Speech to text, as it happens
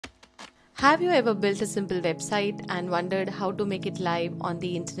Have you ever built a simple website and wondered how to make it live on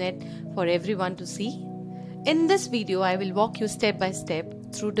the internet for everyone to see? In this video, I will walk you step by step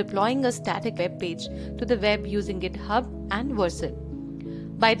through deploying a static web page to the web using GitHub and Vercel.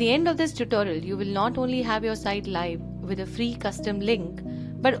 By the end of this tutorial, you will not only have your site live with a free custom link,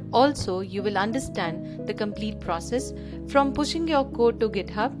 but also you will understand the complete process from pushing your code to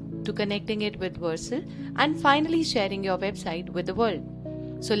GitHub to connecting it with Vercel and finally sharing your website with the world.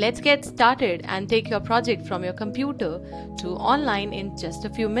 So let's get started and take your project from your computer to online in just a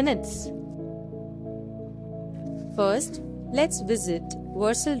few minutes. First, let's visit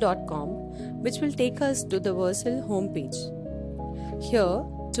vercel.com, which will take us to the Vercel homepage. Here,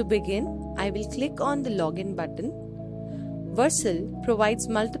 to begin, I will click on the login button. Vercel provides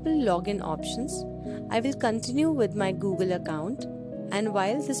multiple login options. I will continue with my Google account, and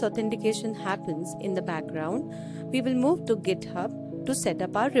while this authentication happens in the background, we will move to GitHub to set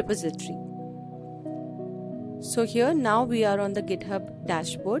up our repository. So here now we are on the GitHub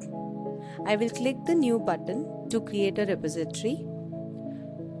dashboard. I will click the new button to create a repository.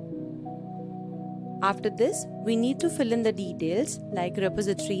 After this, we need to fill in the details like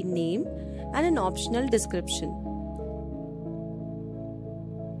repository name and an optional description.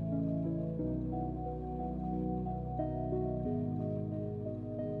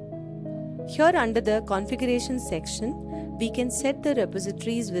 Here under the configuration section, we can set the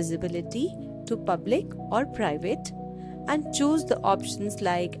repository's visibility to public or private and choose the options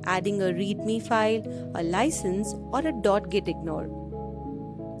like adding a README file, a license or a .gitignore.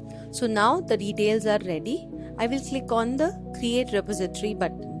 So now the details are ready. I will click on the Create Repository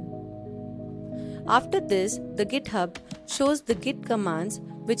button. After this, the GitHub shows the Git commands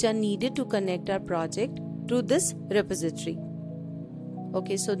which are needed to connect our project to this repository.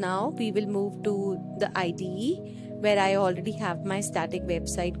 Okay, so now we will move to the IDE where I already have my static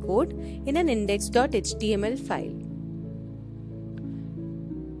website code in an index.html file.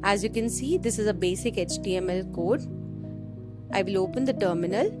 As you can see, this is a basic HTML code. I will open the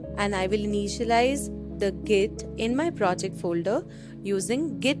terminal and I will initialize the Git in my project folder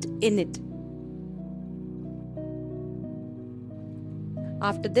using git init.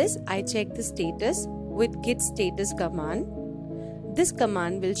 After this, I check the status with git status command. This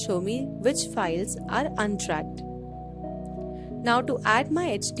command will show me which files are untracked. Now to add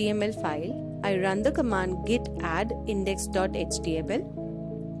my HTML file, I run the command git add index.html.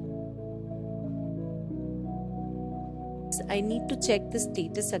 I need to check the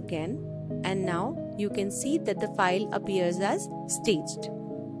status again, and now you can see that the file appears as staged.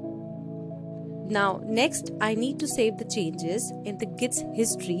 Now next, I need to save the changes in the Git's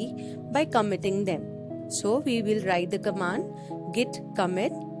history by committing them. So we will write the command git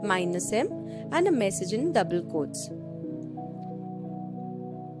commit -m and a message in double quotes.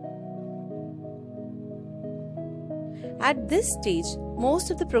 At this stage,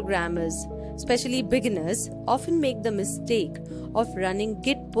 most of the programmers, especially beginners, often make the mistake of running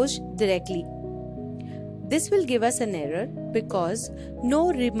git push directly. This will give us an error because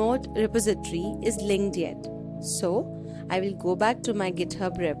no remote repository is linked yet. So, I will go back to my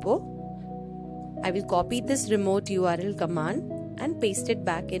GitHub repo. I will copy this remote URL command and paste it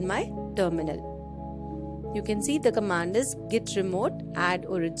back in my terminal. You can see the command is git remote add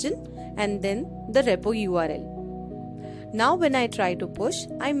origin and then the repo URL. Now when I try to push,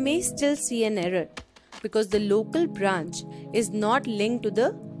 I may still see an error because the local branch is not linked to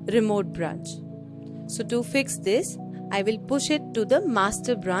the remote branch. So to fix this, I will push it to the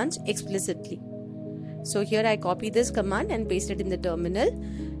master branch explicitly. So here I copy this command and paste it in the terminal,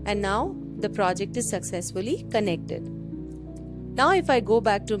 and now the project is successfully connected. Now if I go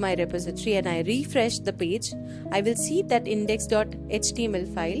back to my repository and I refresh the page, I will see that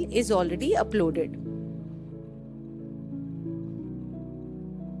index.html file is already uploaded.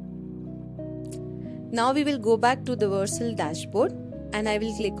 Now we will go back to the Vercel dashboard and I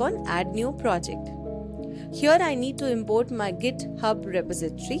will click on Add New Project. Here I need to import my GitHub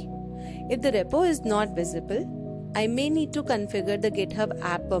repository. If the repo is not visible, I may need to configure the GitHub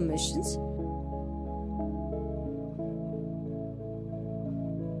app permissions.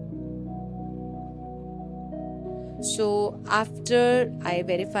 So after I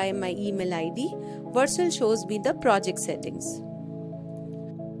verify my email ID, Vercel shows me the project settings.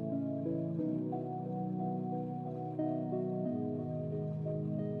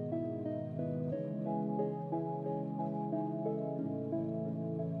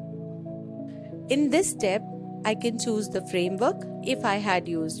 In this step, I can choose the framework if I had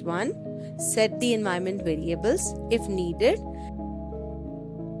used one, set the environment variables if needed,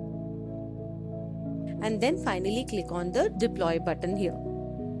 and then finally click on the deploy button here.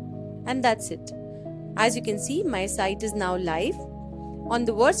 And that's it. As you can see, my site is now live. On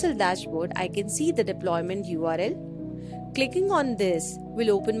the Vercel dashboard, I can see the deployment URL. Clicking on this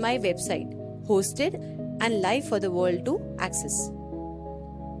will open my website, hosted and live for the world to access.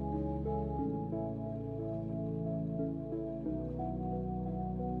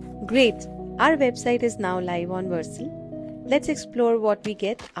 Great! Our website is now live on Vercel. Let's explore what we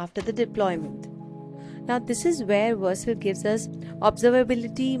get after the deployment. Now this is where Vercel gives us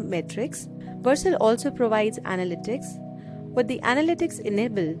observability metrics. Vercel also provides analytics. What the analytics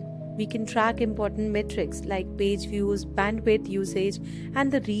enable, we can track important metrics like page views, bandwidth usage,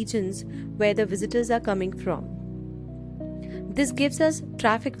 and the regions where the visitors are coming from. This gives us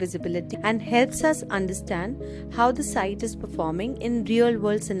traffic visibility and helps us understand how the site is performing in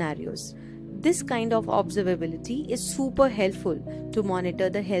real-world scenarios. This kind of observability is super helpful to monitor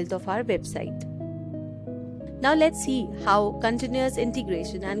the health of our website. Now let's see how continuous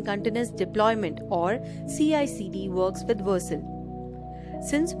integration and continuous deployment or CI/CD works with Vercel.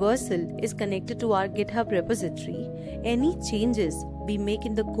 Since Vercel is connected to our GitHub repository, any changes we make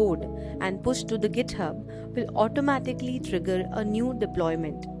in the code and push to the GitHub will automatically trigger a new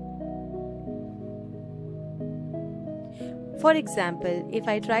deployment. For example, if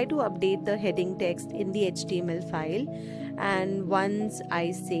I try to update the heading text in the HTML file and once I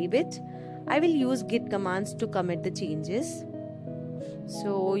save it, I will use git commands to commit the changes.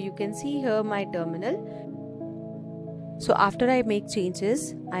 So you can see here my terminal. So after I make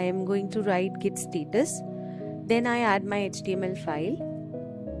changes, I am going to write git status. Then I add my HTML file.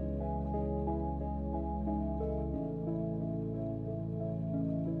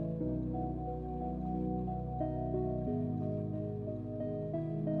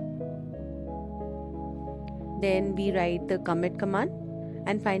 Then we write the commit command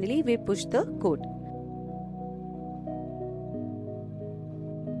and finally we push the code.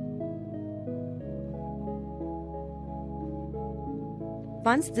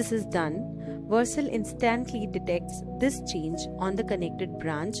 Once this is done, Vercel instantly detects this change on the connected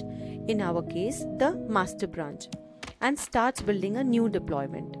branch, in our case the master branch, and starts building a new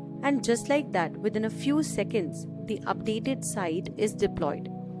deployment. And just like that, within a few seconds, the updated site is deployed.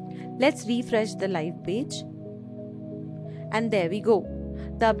 Let's refresh the live page. And there we go.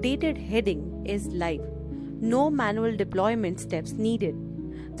 The updated heading is live. No manual deployment steps needed.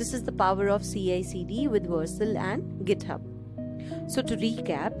 This is the power of CI/CD with Vercel and GitHub. So to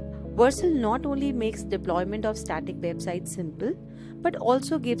recap, Vercel not only makes deployment of static websites simple, but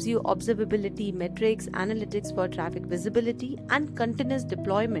also gives you observability metrics, analytics for traffic visibility, and continuous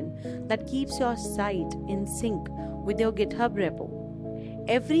deployment that keeps your site in sync with your GitHub repo.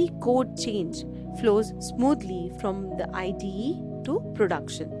 Every code change flows smoothly from the IDE to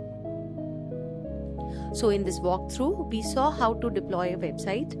production. So in this walkthrough, we saw how to deploy a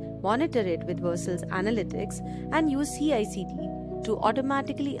website, monitor it with Vercel's analytics, and use CI/CD to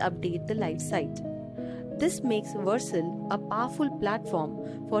automatically update the live site. This makes Vercel a powerful platform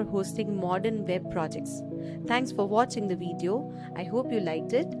for hosting modern web projects. Thanks for watching the video. I hope you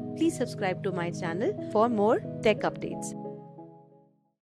liked it. Please subscribe to my channel for more tech updates.